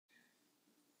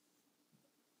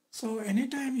So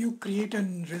anytime you create a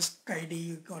risk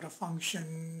ID or a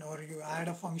function, or you add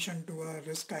a function to a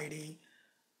risk ID,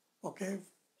 okay,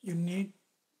 you need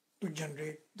to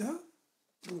generate the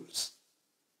rules.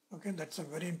 Okay, that's a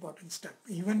very important step.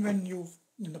 Even when you,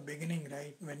 in the beginning,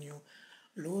 right, when you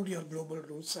load your global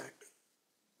rule set.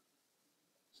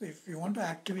 So if you want to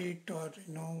activate or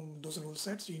those rule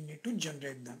sets, you need to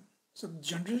generate them. So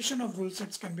generation of rule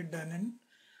sets can be done in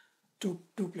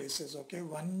two places. Okay,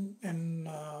 one in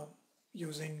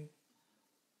using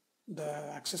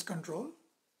the access control,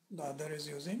 the other is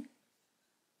using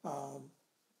uh,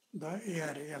 the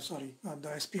the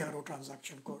SPRO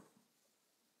transaction code.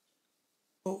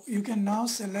 So you can now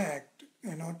select,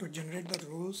 to generate the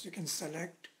rules, you can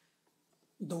select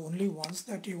the only ones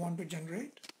that you want to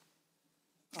generate,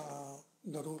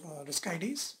 the risk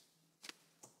IDs,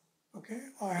 okay,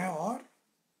 or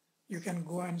you can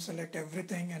go and select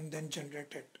everything and then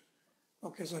generate it.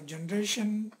 Okay, so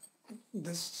generation,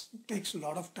 this takes a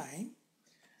lot of time.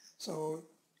 So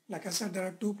like I said, there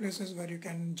are two places where you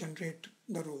can generate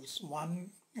the rules.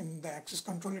 One in the access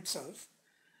control itself,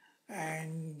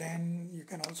 and then you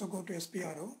can also go to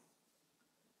SPRO.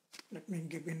 Let me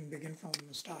begin from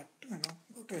the start.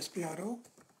 Go to SPRO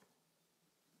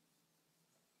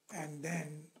and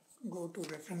then go to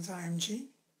reference IMG,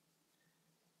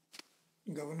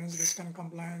 governance, risk and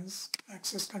compliance,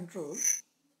 access control.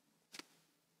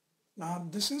 Now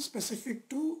this is specific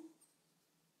to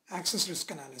access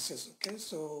risk analysis. Okay,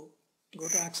 so go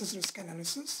to access risk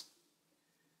analysis,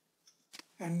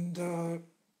 and the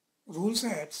rule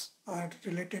sets are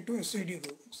related to SOD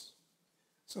rules.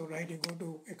 So you go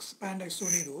to expand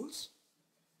SOD rules,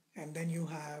 and then you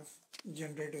have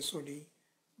generate SOD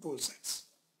rule sets.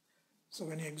 So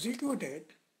when you execute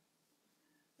it,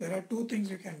 there are two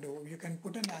things you can do. You can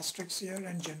put an asterisk here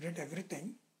and generate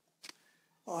everything,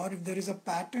 or if there is a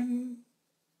pattern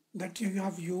that you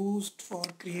have used for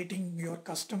creating your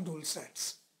custom rule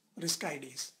sets, risk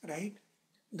IDs, right?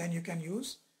 Then you can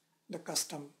use the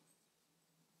custom,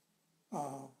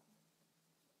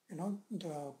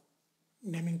 the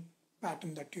naming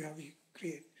pattern that you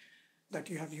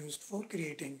have used for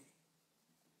creating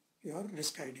your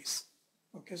risk IDs.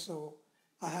 Okay, so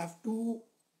I have two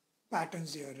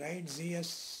patterns here, right?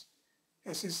 ZS,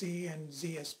 SEC and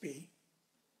ZSP.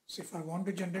 So if I want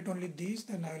to generate only these,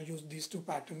 then I will use these two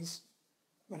patterns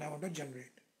when I want to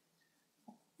generate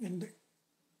in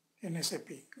SAP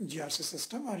GRC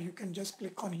system, or you can just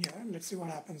click on here. Let's see what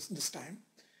happens this time.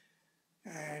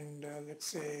 And let's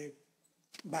say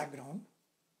background.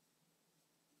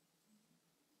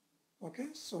 Okay,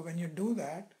 so when you do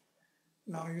that,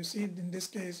 now you see in this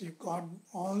case you got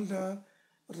all the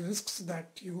risks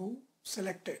that you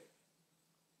selected.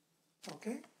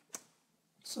 Okay,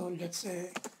 so let's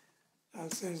say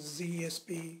I'll say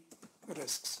ZSP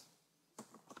risks,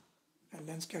 and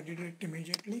then schedule it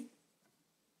immediately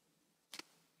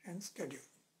and schedule.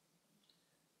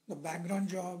 The background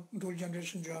job, rule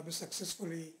generation job is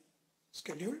successfully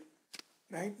scheduled.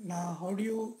 Right now, how do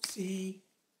you see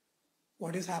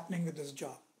what is happening with this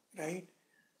job, right?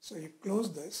 So you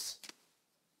close this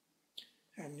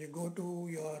and you go to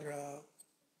your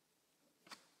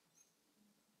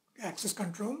access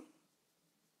control,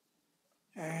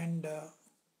 and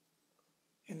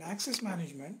in access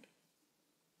management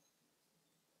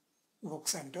work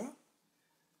center,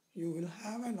 you will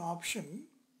have an option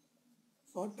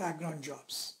for background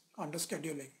jobs under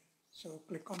scheduling. So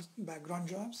click on background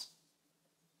jobs,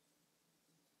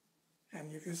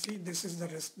 and if you see, this is the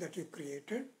risk that you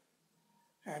created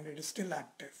and it is still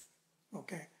active.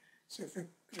 Okay, so if you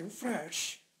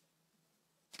refresh,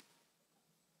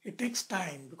 it takes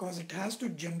time because it has to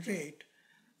generate.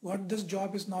 What this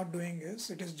job is not doing is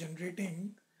it is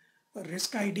generating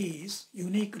risk IDs,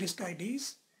 unique risk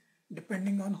IDs,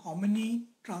 depending on how many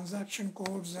transaction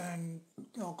codes and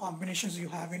combinations you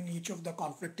have in each of the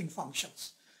conflicting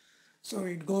functions. So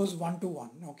it goes one to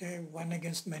one, okay, one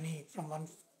against many from one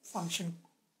function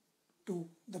to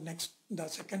the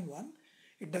second one.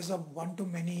 It does a one to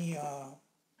many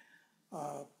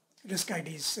risk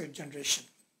IDs generation.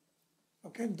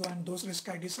 Okay, and those risk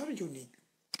IDs are unique.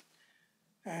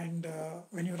 And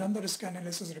when you run the risk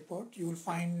analysis report, you will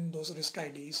find those risk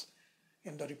IDs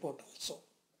in the report also.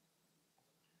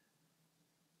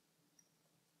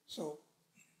 So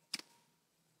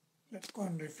let's go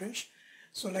and refresh.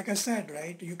 So like I said,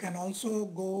 right, you can also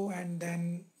go and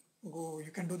then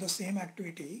you can do the same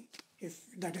activity if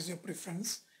that is your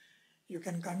preference. You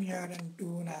can come here and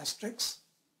do an asterisk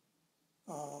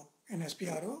in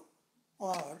SPRO,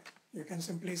 or you can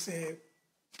simply say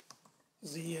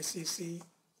ZSEC,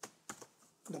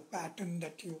 the pattern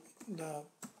that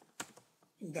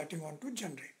that you want to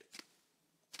generate.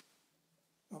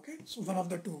 Okay, so one of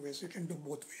the two ways, you can do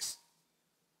both ways.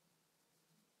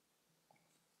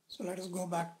 So let us go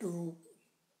back to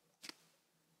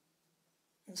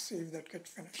and see if that gets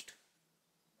finished.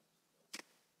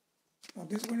 Now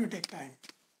this is going to take time.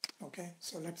 Okay,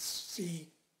 so let's see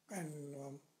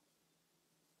and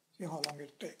see how long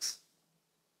it takes.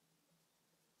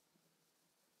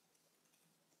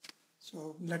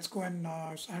 So let's go and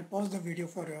so I paused the video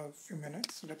for a few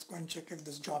minutes. So let's go and check if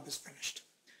this job is finished.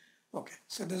 Okay,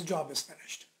 so this job is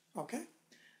finished. Okay,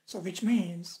 so which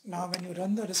means now when you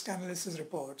run the risk analysis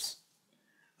reports,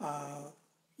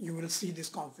 you will see these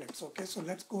conflicts. Okay, so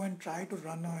let's go and try to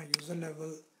run a user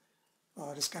level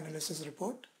risk analysis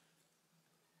report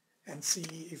and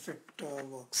see if it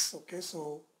works. Okay,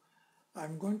 so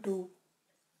I'm going to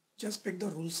just pick the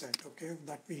rule set, okay,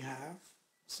 that we have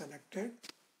selected,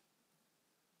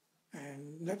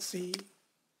 and let's see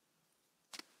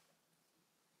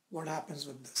what happens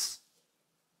with this.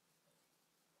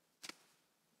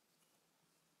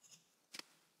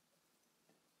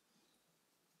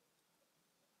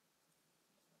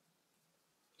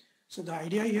 So the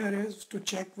idea here is to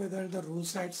check whether the rule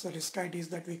sets, the risk IDs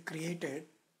that we created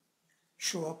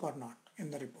show up or not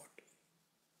in the report.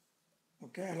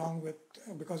 Okay, along with,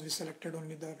 because we selected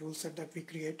only the rule set that we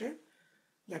created,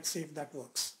 let's see if that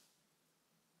works.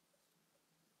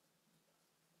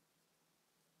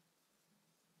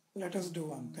 Let us do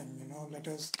one thing, let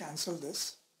us cancel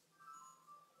this.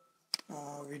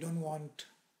 We don't want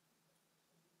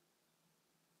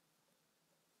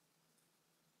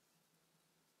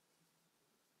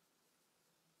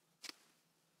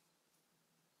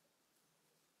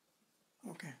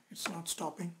okay, it's not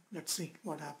stopping. Let's see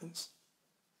what happens.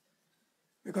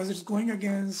 Because it's going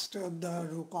against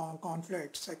the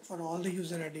conflicts, like for all the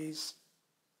user IDs.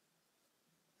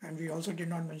 And we also did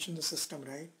not mention the system,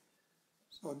 right?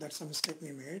 So that's a mistake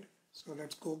we made. So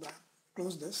let's go back,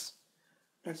 close this.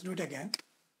 Let's do it again.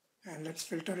 And let's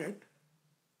filter it.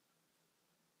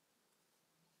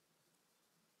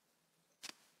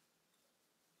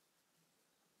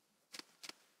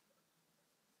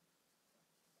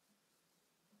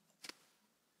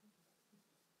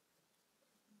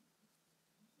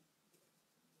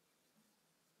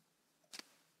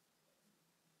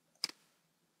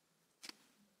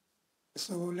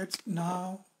 So let's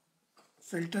now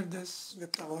filter this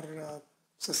with our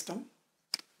system,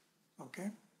 okay,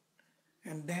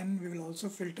 and then we will also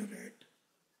filter it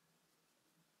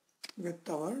with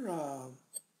our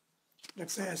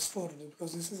let's say S4,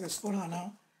 because this is S4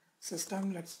 HANA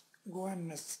system. Let's go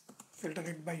and filter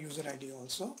it by user ID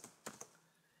also,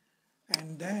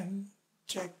 and then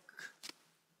check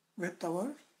with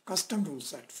our custom rule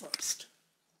set first,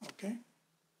 okay.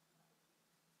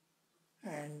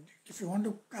 And if you want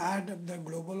to add the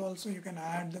global also, you can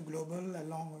add the global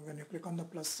along. When you click on the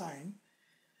plus sign,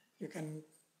 you can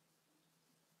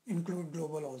include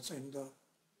global also in the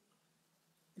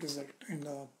result, in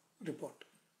the report.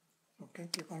 Okay,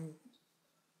 click on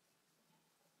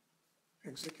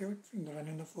execute, run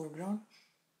in the foreground.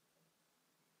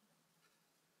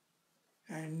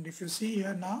 And if you see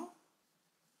here now,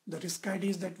 the risk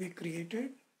IDs that we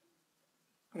created,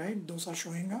 right, those are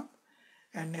showing up.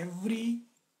 And every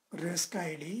risk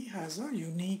ID has a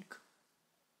unique,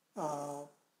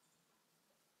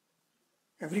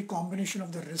 every combination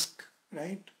of the risk,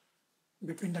 right,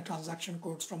 between the transaction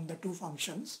codes from the two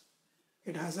functions,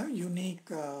 it has a unique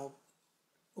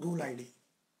rule ID.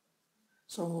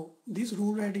 So these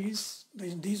rule IDs,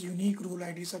 these unique rule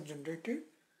IDs are generated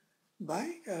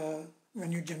by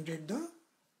when you generate the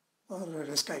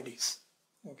risk IDs,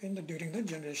 okay, during the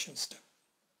generation step.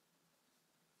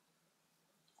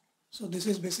 So this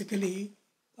is basically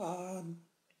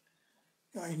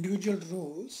individual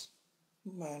rules,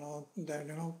 that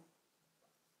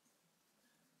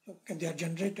they are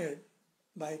generated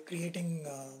by creating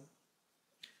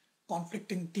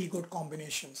conflicting T-code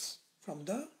combinations from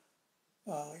the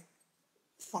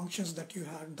functions that you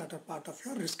have that are part of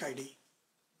your risk ID.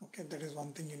 Okay, that is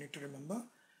one thing you need to remember.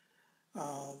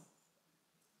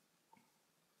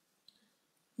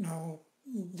 Now,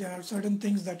 there are certain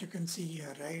things that you can see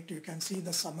here, right? You can see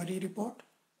the summary report,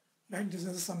 right? This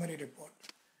is a summary report.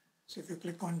 So if you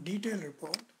click on detail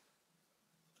report,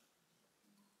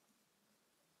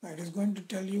 it is going to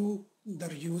tell you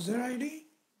the user ID,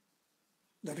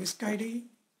 the risk ID,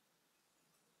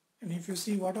 and if you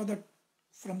see what are the,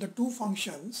 from the two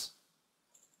functions,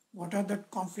 what are the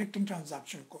conflicting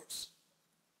transaction codes.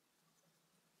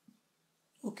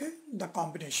 Okay, the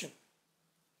combination.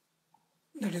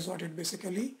 That is what it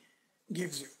basically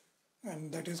gives you,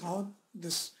 and that is how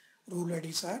this rule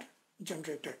IDs are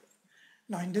generated.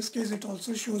 Now in this case, it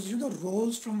also shows you the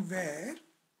roles from where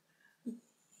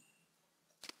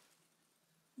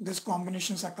these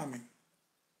combinations are coming.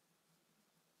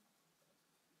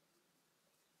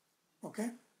 Okay,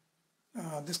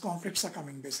 these conflicts are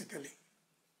coming basically.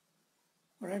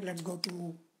 All right, let's go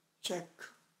to check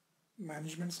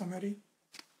management summary.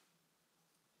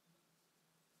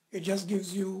 It just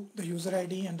gives you the user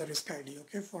ID and the risk ID,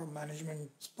 okay, for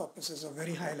management purposes, a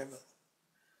very high level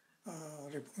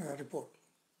report.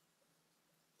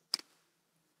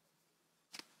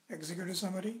 Executive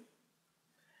summary,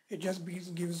 it just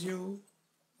gives you,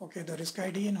 okay, the risk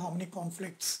ID and how many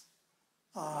conflicts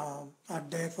are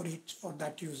there for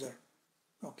that user,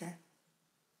 okay,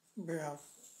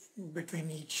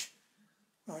 between each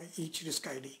risk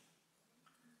ID.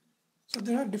 So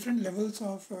there are different levels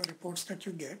of reports that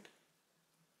you get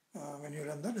when you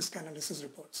run the risk analysis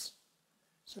reports.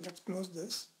 So let's close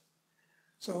this.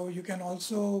 So you can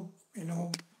also,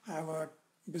 have a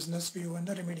business view and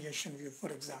the remediation view,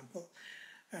 for example.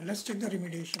 And let's check the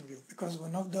remediation view, because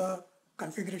one of the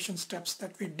configuration steps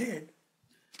that we did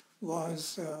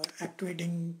was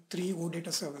activating 3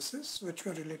 OData services which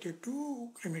were related to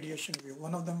remediation view.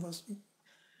 One of them was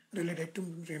related to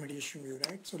remediation view,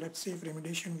 right? So let's see if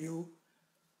remediation view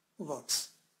works.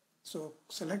 So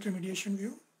select remediation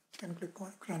view and click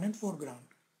on run in foreground.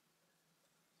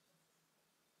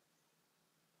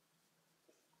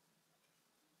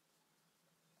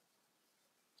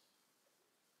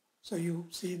 So you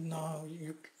see now,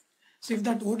 you see if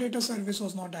that OData service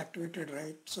was not activated,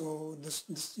 right? So this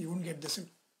you won't get this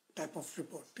type of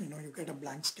report, you get a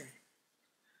blank screen.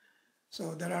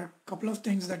 So there are a couple of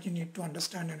things that you need to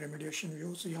understand in remediation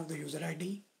view. So you have the user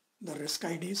ID, the risk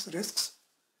IDs, risks,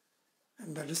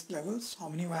 and the risk levels, how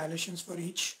many violations for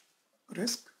each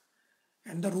risk,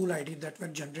 and the rule ID that were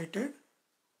generated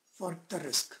for the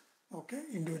risk, okay,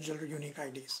 individual unique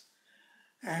IDs.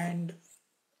 And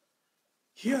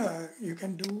here you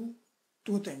can do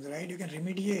 2 things, right? You can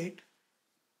remediate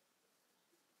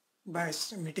by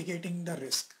mitigating the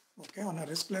risk, okay? On a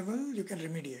risk level, you can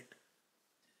remediate,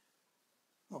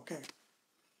 okay?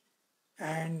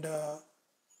 And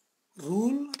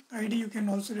rule ID, you can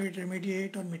also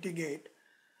remediate or mitigate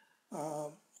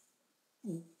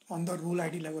on the rule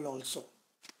ID level also,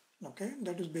 okay?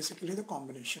 That is basically the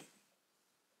combination.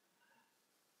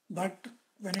 But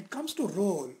when it comes to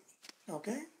role,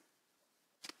 okay,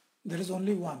 there is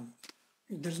only one.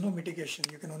 There is no mitigation.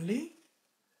 You can only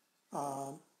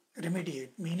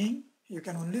remediate, meaning you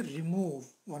can only remove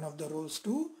one of the roles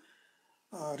to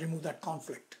remove that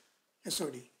conflict,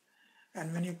 SOD.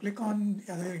 And when you click on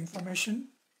other information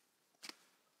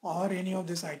or any of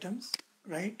these items,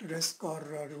 right, risk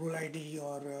or rule ID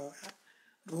or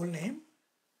role name,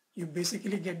 you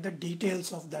basically get the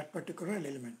details of that particular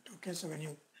element. Okay, so when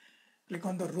you click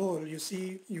on the role, you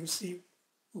see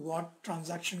what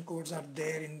transaction codes are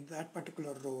there in that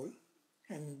particular role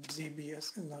and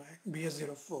ZBS in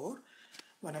BS04.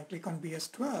 When I click on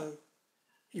BS12,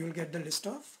 you will get the list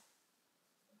of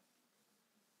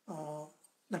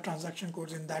the transaction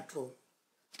codes in that role.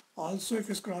 Also, if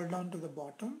you scroll down to the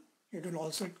bottom, it will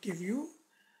also give you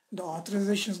the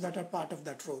authorizations that are part of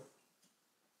that role.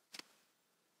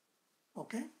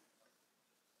 Okay.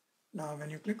 Now, when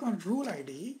you click on rule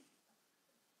ID,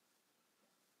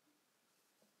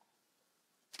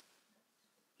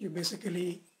 you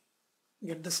basically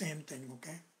get the same thing,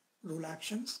 okay? Rule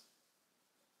actions,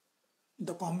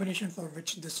 the combination for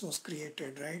which this was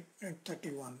created, right, at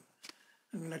 31.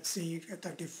 And let's see at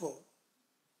 34,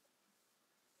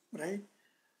 right?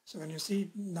 So when you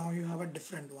see, now you have a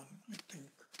different one, I think.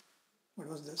 What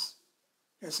was this?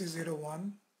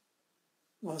 SE01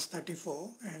 was 34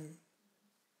 and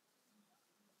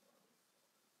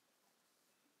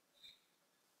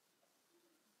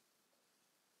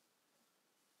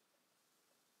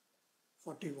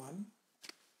 (41).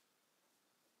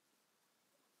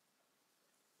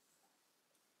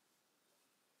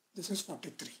 This is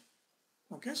 43.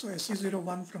 Okay, so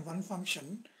SE01 from one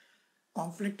function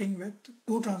conflicting with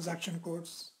 2 transaction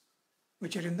codes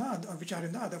which are in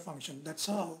the other function. That's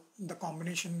how the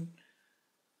combination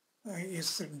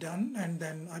is done, and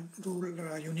then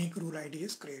a unique rule ID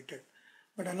is created.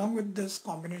 But along with this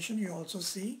combination, you also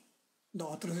see the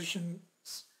authorizations,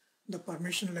 the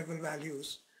permission level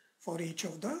values for each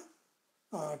of the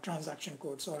transaction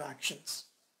codes or actions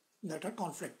that are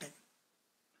conflicting.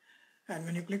 And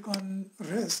when you click on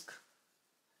risk,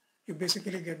 you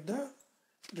basically get the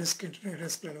risk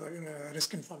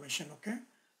information, okay?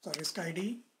 So risk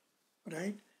ID,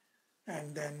 right?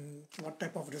 And then what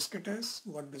type of risk it is,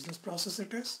 what business process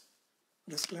it is,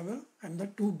 risk level and the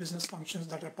two business functions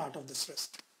that are part of this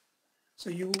risk. So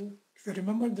if you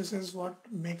remember, this is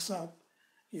what makes up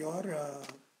your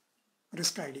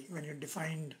risk ID. When you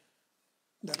defined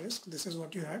the risk, this is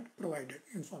what you had provided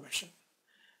information.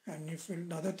 And if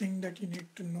the other thing that you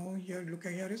need to know here, look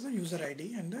at here, is the user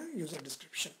ID and the user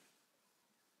description.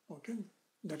 Okay,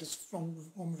 that is from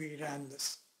whom we ran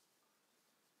this.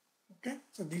 Okay,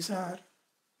 so this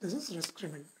is risk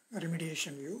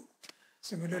remediation view.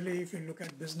 Similarly, if you look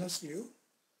at business view,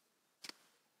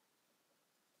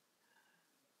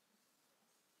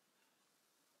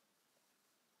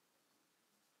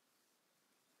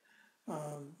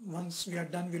 once we are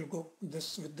done, we'll go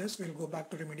we'll go back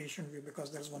to remediation view,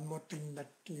 because there's one more thing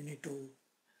that you need to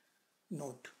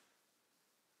note.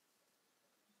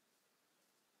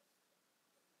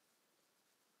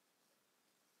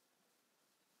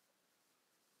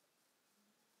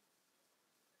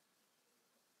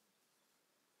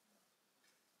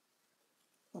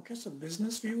 Okay, so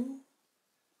business view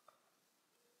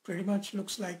pretty much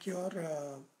looks like your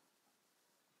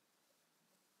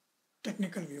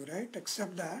technical view, right?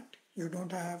 Except that you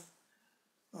don't have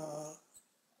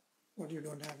what you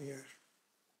don't have here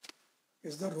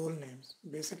is the role names.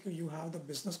 Basically, you have the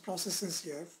business processes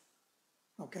here,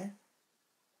 okay,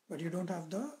 but you don't have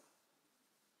the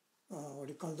what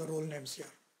you call the role names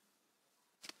here.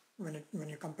 When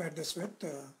you compare this with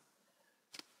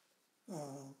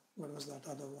what was that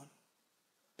other one?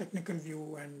 Technical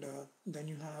view, and then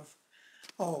you have,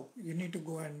 oh, you need to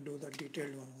go and do the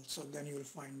detailed one also, then you will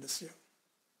find this here.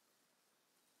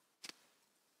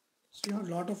 So you have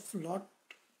lot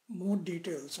more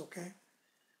details, okay,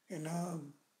 in a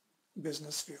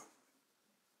business view.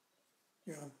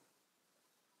 Yeah.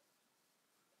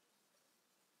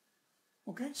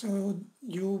 Okay, so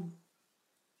you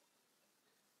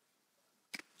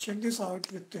check this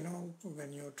out with,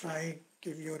 when you create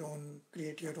your own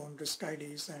risk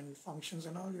IDs and functions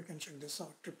and all, you can check this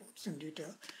out, reports in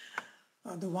detail.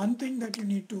 The one thing that you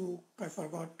need to, I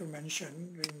forgot to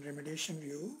mention in remediation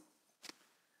view,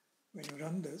 when you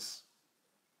run this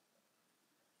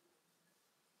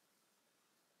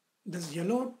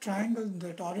yellow triangle,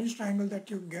 that orange triangle that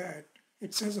you get,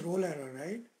 it says role error,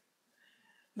 right?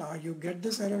 Now you get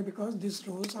this error because these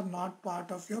roles are not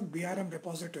part of your BRM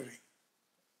repository.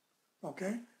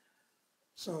 Okay,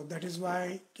 so that is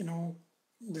why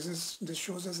this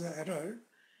shows as an error,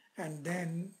 and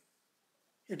then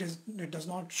it does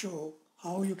not show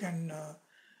how you can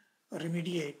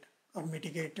remediate or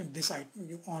mitigate this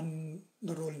item on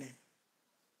the role name.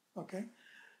 Okay,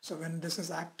 so when this is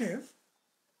active,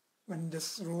 when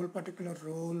this particular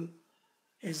role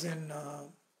is in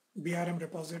BRM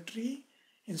repository,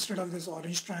 instead of this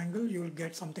orange triangle, you will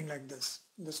get something like this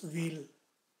wheel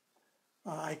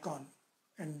icon,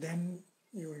 and then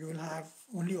you will have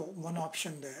only one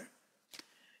option there.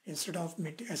 Instead of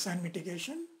assign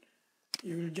mitigation,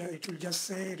 it will just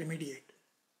say remediate.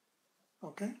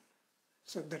 Okay,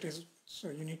 so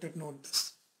you need to note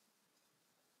this.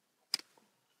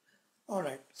 All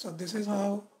right, so this is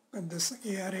how this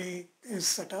ARA is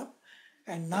set up.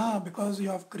 And now, because you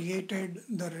have created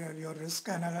your risk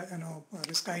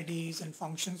risk IDs and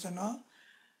functions and all,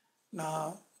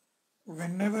 now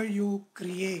whenever you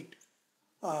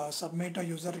submit a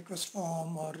user request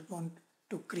form or want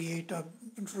to create a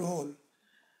role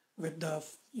with the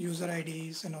user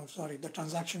IDs, the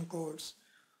transaction codes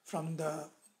from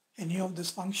any of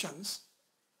these functions,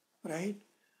 right?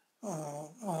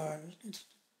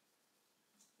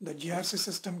 The GRC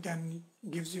system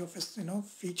gives you a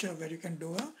feature where you can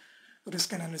do a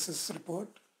risk analysis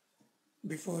report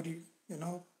before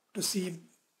to see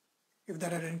if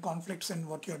there are any conflicts in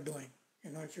what you're doing.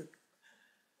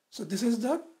 So this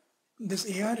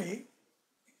ARA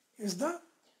is the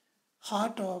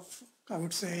heart of, I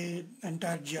would say,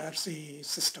 entire GRC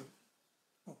system.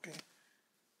 Okay,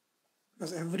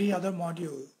 because every other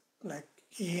module like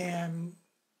EAM,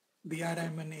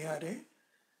 BRM, and ARA,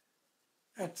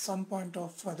 at some point or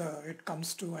further it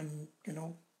comes to and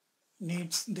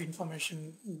needs the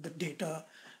information, the data,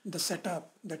 the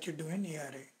setup that you do in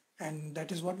ARA, and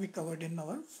that is what we covered in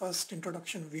our first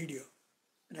introduction video,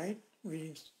 right?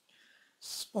 We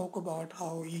spoke about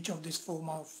how each of these four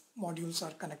modules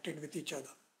are connected with each other.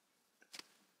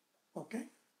 Okay,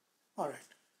 all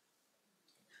right.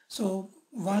 So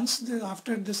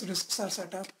after these risks are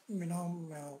set up,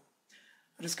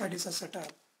 risk IDs are set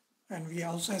up, and we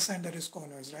also assign the risk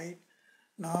owners, right?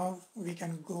 Now we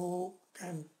can go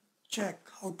and check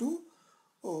how to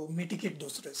mitigate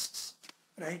those risks,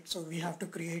 right? So we have to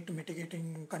create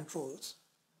mitigating controls,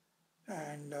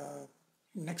 and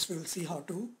next we'll see how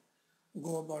to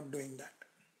go about doing that.